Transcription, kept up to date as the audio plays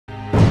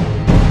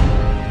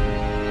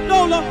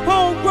Baller,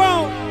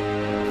 homegrown.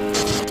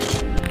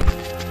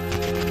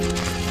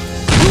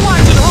 You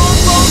watching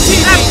Homegrown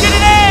TV? Let's get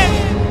it in.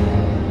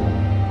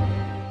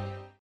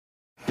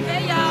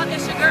 Hey y'all,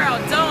 it's your girl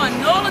Dawn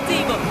Nola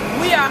Diva.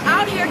 We are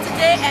out here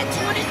today at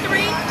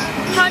 2300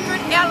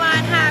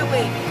 Airline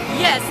Highway.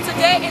 Yes,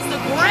 today is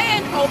the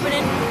grand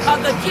opening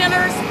of the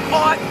Kenner's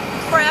Art,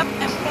 Craft,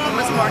 and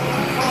Farmers Market.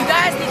 You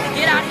guys need to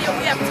get out here.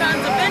 We have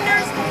tons of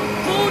vendors,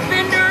 food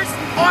vendors,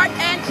 art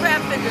and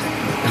craft vendors.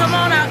 Come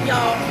on out,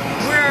 y'all.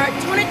 We're at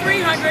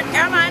 2300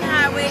 Airline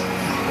Highway,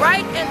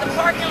 right in the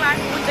parking lot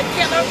with the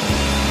Kenner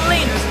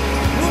Cleaners.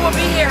 We will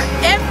be here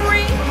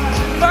every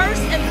first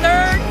and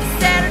third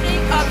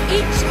Saturday of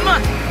each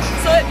month.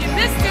 So if you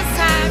miss this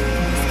time,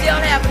 you still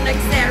have the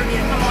next Saturday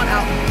to come on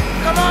out.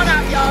 Come on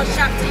out, y'all.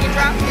 Shop till you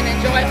drop and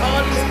enjoy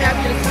all these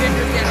fabulous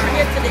vendors that are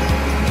here today.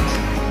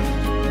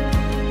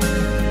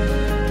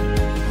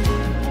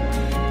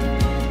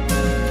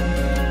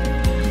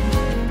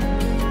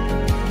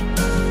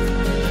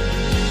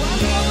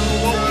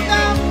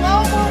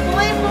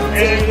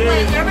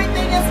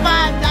 Everything is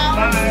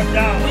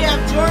 $5. We have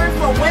jewelry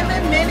for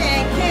women, men,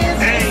 and kids.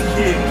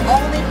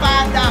 Only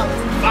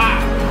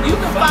 $5. You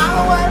can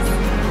follow us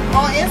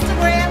on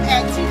Instagram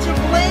at Teacher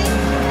Bling,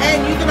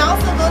 and you can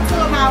also go to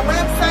my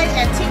website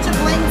at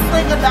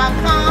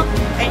teacherblingslinger.com,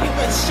 and you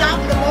can shop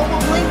the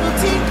Mobile Bling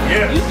Boutique.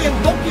 You can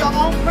book your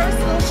own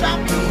personal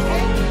shopping.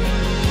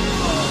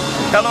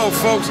 Hello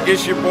folks,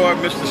 it's your boy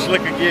Mr.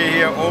 Slicker Gear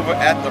here over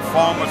at the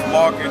Farmers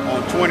Market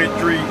on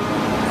 23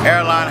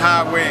 Airline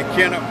Highway in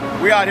Kenner.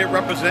 We out here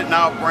representing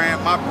our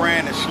brand. My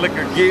brand is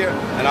Slicker Gear,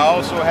 and I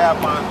also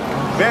have my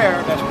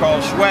bear that's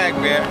called Swag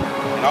Bear,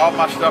 and all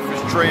my stuff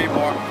is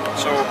trademark.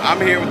 So I'm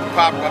here with the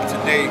pop-up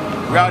today.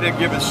 We're out here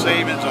giving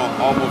savings on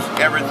almost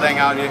everything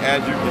out here,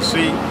 as you can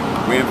see.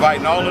 We're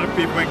inviting all of the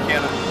people in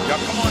Kenner. Y'all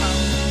come on out.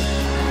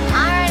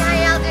 Alright, how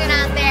y'all doing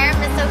out there?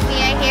 Miss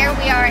Sophia here.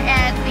 We are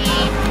at the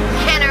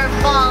Kenner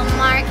Fall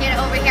Market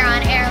over here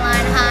on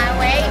Airline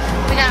Highway.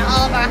 We got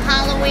all of our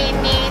Halloween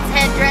needs,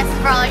 headdresses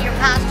for all your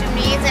costume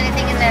needs,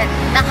 anything in the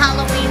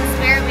Halloween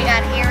spirit. We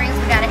got earrings,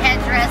 we got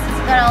headdresses,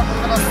 we got all the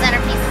little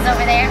centerpieces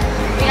over there.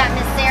 We got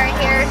Miss Sarah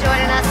here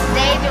joining us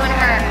today, doing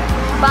her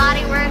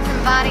body works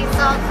and body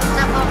salts and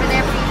stuff over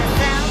there for you to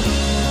sell.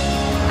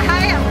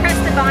 Hi, I'm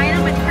Krista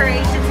Bynum with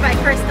Creations by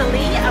Krista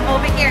Lee. I'm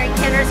over here at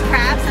Kenner's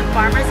Crafts and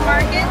Farmers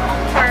Market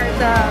for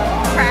the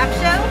craft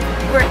show.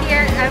 We're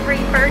here every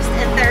first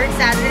and third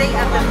Saturday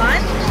of the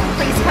month.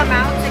 Please come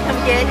out to come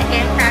get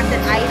handcrafted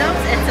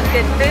items and some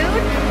good food.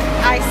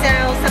 I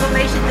sell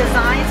sublimation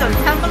designs on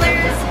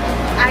tumblers.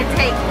 I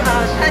take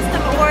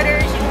custom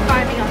orders. You can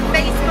find me on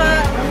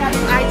Facebook.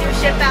 I do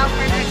ship out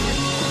for next.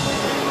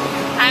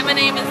 Hi, my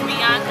name is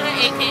Bianca,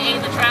 aka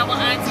the Travel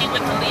Auntie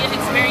with the Leah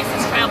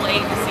Experiences Travel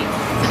Agency.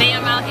 Today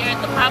I'm out here at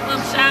the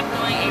pop-up shop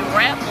doing a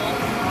raffle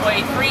for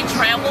a free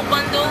travel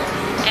bundle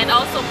and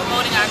also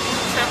promoting our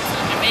group trip to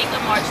Jamaica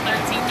March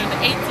 13th through the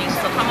 18th.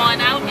 So come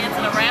on out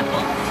into the raffle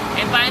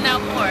and find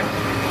out more.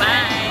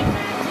 Bye.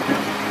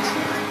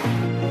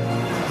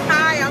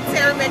 Hi, I'm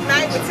Terry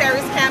McKnight with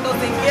Terry's Candles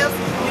and Gifts.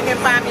 You can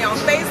find me on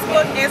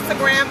Facebook,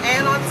 Instagram,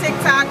 and on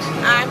TikTok.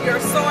 I'm your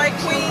soy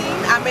queen.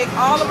 I make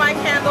all of my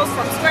candles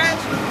from scratch.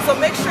 So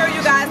make sure you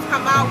guys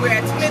come out. We're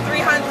at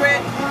 2300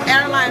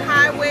 Airline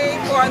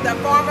Highway for the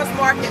Farmers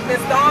Market.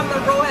 Miss Dawn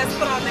Monroe has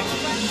put on next.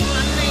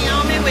 I'm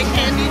Naomi with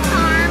Candy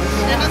Charms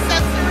and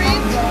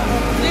Accessories.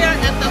 We are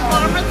at the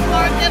Farmers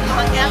Market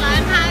on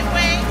Airline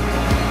Highway.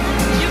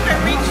 You can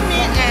reach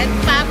me at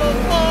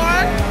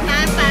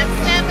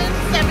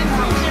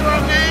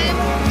 504-957-7209.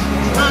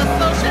 On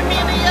social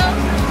media,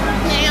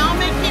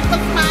 Naomi Keep a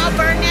Smile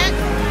Burnett.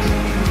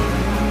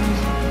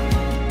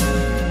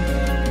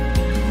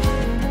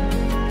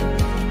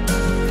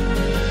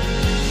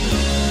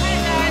 Hi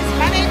guys,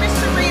 my name is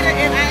Sharita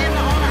and I am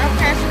the owner of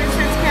Passion and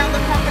Sense Candle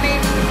Company,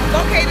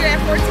 located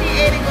at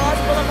 1480 Gulf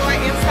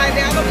Boulevard in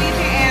Slidell,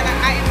 Louisiana.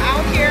 I am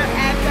out here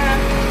at the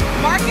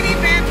market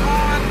event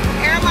on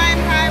Airline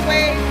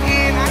Highway,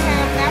 and I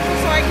have apple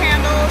soy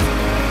candles,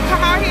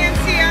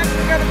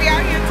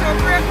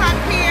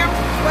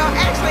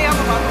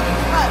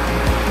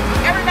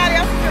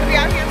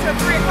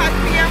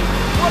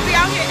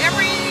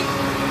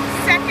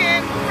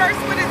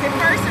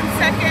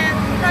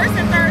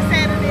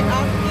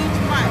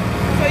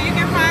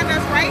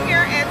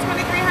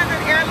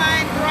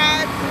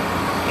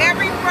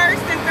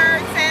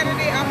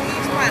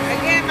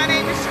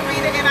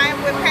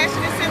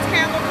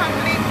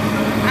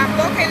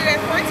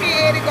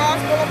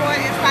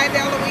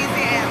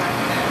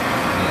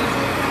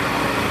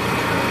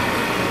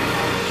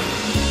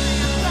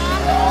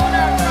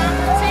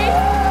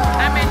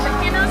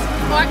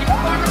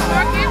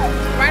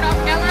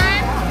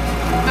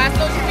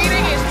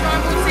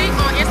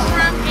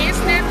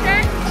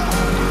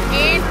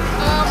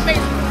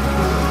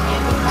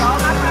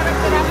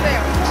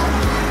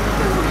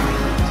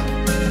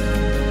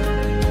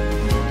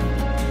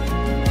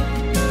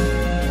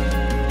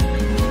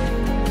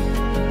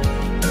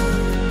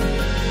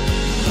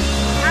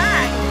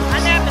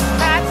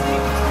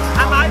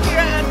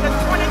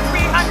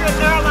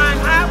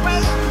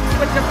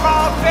 the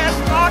Fall Fest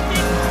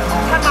Market.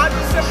 Come out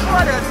and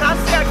support us. I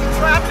sell your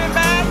traveling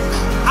bags.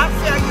 I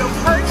sell your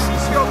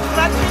purses, your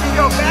clutches,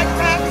 your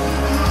backpacks.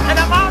 And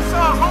I'm also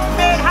a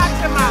homemade hot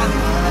tamale.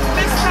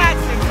 Miss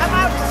Patsy, come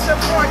out and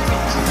support me.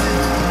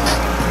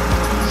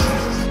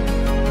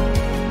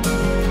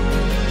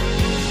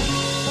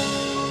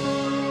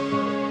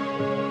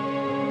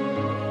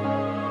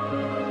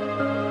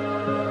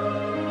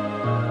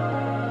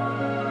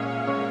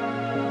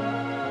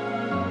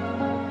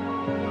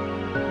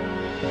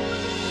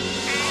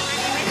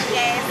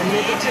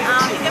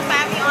 You can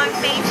find me on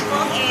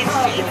Facebook as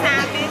Jay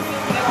Thomas,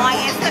 on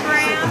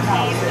Instagram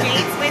as Jay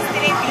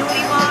Twisted and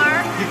Beauty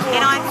Bar,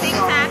 and on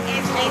TikTok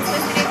as Jay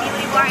Twisted and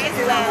Beauty Bar as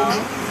well.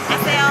 I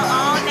sell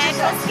all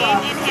natural skin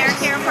and hair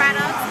care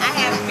products. I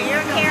have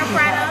beard care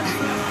products,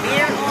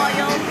 beard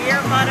oil,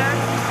 beard butter,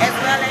 as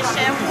well as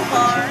shampoo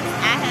bars.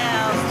 I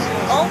have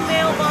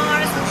oatmeal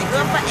bars, which is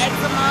good for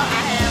eczema.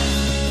 I have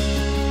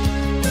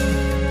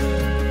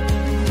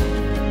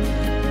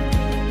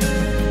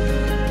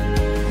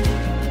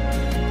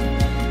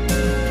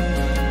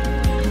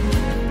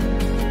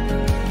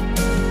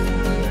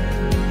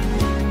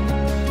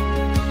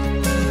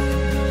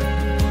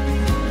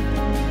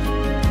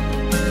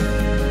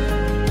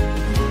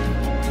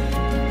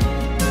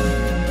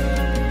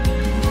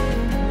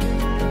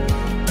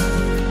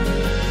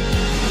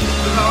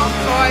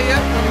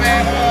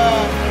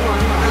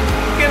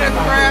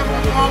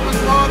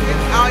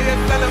out here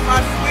selling my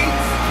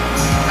sweets.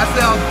 I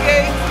sell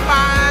cakes,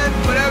 pies,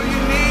 whatever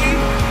you need.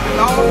 It's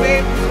all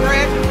made from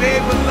scratch and made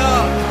with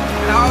love.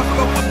 And I also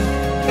go put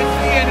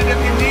in it if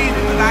you need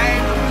it, because I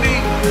ain't no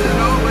bleed. You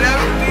know,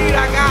 whatever you need,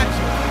 I got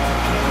you.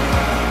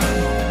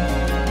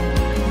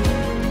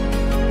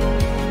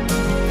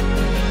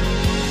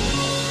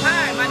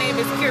 Hi, my name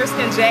is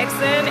Kirsten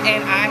Jackson,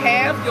 and I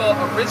have your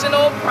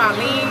original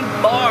praline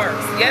bars.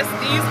 Yes,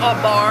 these are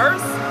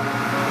bars.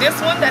 This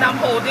one that I'm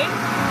holding,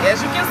 as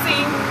you can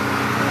see,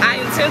 I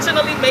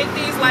intentionally make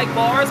these like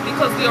bars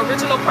because the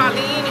original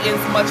praline is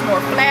much more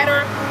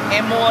flatter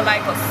and more like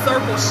a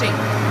circle shape.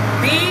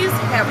 These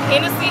have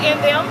Hennessy in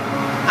them.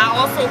 I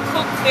also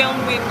cook them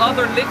with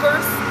other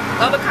liquors,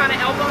 other kind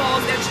of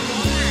alcohols that you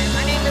want. Hi,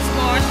 my name is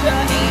Marsha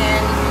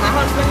and my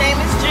husband's name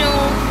is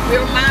June.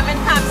 We're Mom and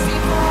Pop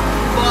Seafood.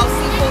 We ball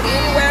seafood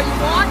anywhere you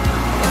want.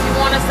 If you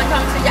want us to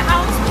come to your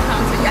house, we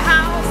come to your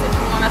house. If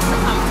you want us to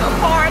come to a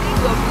party,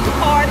 we'll do the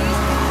parties.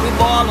 We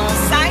ball on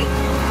site.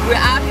 We're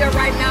out here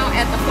right now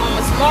at the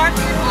Farmers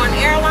Market on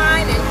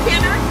Airline in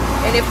Kenner.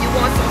 And if you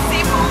want some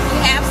seafood,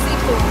 we have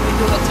seafood. We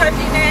do the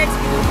turkey necks,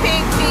 we do pig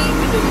feet,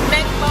 we do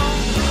neck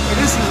bone.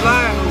 This is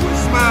Lionel with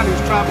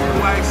Smiley's Tropical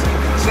Wax and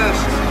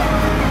Concessions.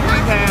 We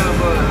have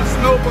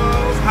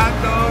snowballs, hot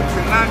dogs,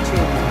 and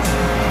nachos,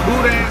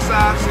 boudin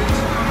sausage,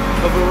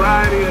 a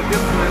variety of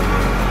different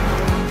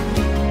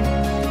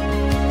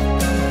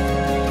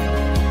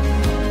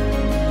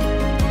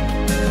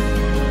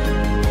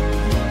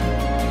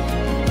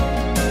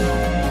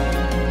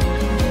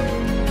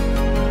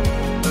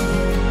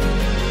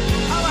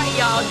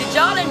Did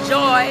y'all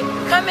enjoy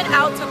coming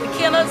out to the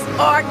Kenner's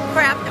Art,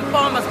 Craft, and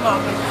Farmers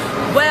Market?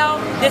 Well,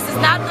 this is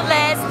not the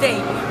last day.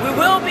 We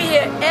will be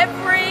here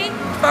every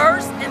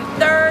first and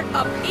third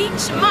of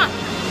each month.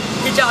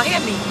 Did y'all hear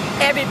me?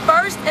 Every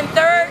first and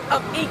third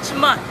of each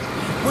month.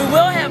 We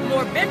will have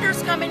more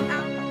vendors coming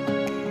out.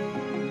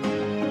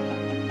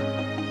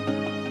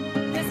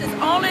 This is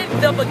only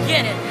the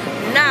beginning.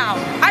 Now,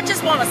 I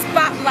just want to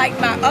spotlight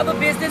my other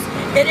business.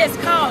 It is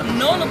called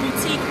Nola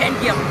Boutique and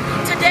Gift.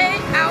 Today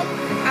out,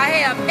 I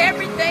have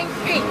everything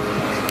pink.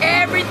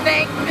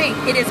 Everything pink.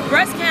 It is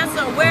Breast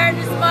Cancer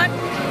Awareness Month,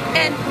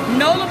 and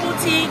Nola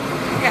Boutique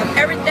have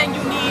everything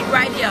you need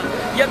right here.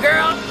 Your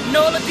girl,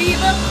 Nola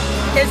Diva,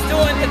 is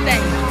doing the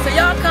thing. So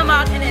y'all come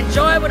out and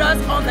enjoy with us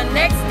on the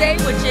next day,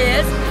 which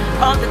is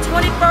on the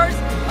 21st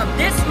of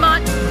this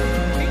month.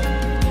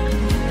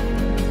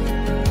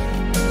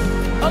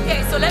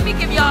 Okay, so let me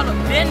give y'all the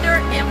vendor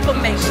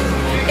information.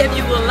 If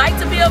you would like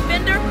to be a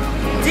vendor,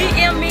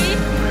 DM me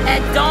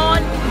at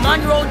Dawn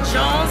Monroe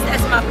Jones.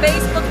 That's my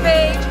Facebook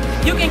page.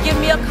 You can give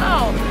me a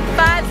call,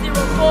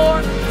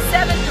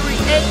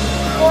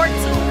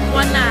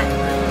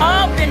 504-738-4219.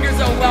 All vendors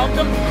are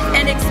welcome,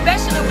 and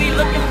especially we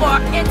looking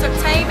for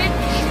entertainment.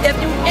 If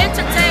you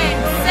entertain,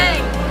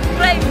 sing,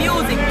 play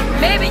music,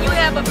 maybe you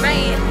have a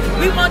band,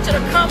 we want you to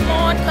come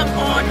on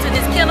to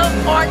this Kenner's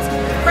Arts,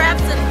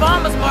 Crafts, and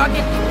Farmers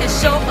Market and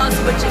show us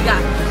what you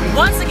got.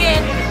 Once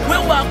again,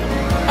 we're welcome.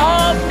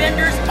 All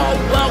vendors are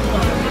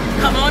welcome.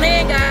 Come on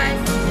in, guys.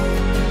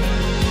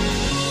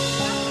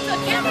 The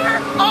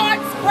Kenner's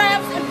Arts,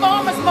 Crafts, and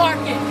Farmers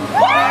Market.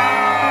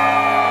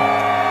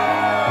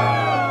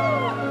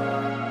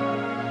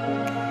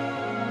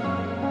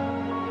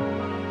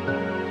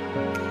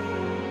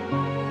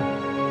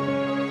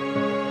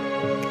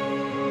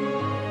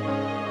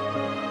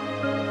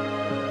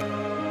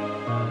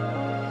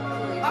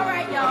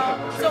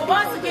 So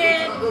once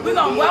again, we're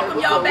going to welcome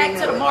y'all back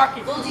to the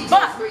market. But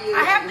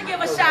I have to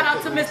give a shout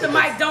out to Mr.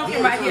 Mike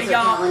Duncan right here,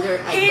 y'all.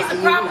 He's the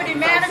property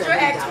manager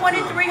at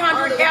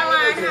 2300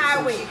 Airline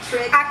Highway.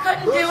 I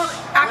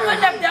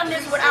couldn't have done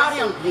this without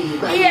him.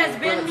 He has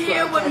been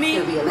here with me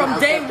from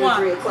day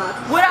one.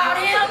 Without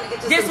him,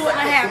 this wouldn't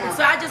have happened.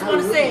 So I just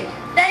want to say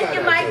thank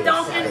you, Mike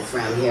Duncan,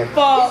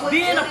 for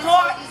being a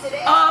part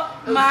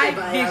of my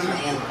vision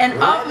and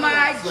of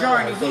my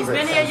journey. He's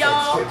been here,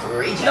 y'all,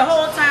 the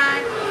whole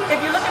time. If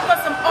you're looking for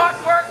some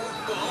artwork,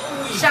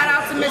 shout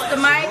out to Mr.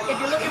 Mike. If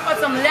you're looking for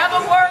some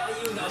leather work,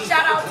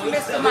 shout out to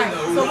Mr. Mike.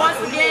 So once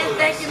again,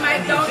 thank you,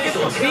 Mike Duncan,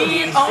 for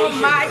being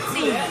on my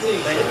team.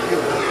 Thank you.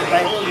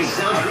 Thank you.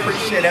 I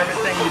appreciate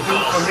everything you do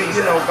for me.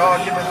 You know,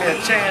 God giving me a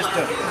chance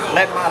to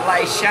let my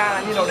light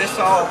shine. You know, that's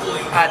all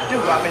I do.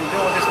 I've been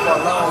doing this for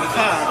a long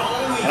time,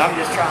 and I'm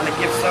just trying to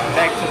give something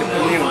back to the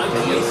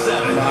community. You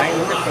know, I ain't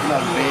looking for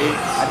nothing big.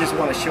 I just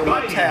want to show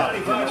my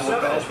talent. You know,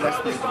 God bless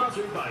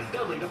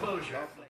me.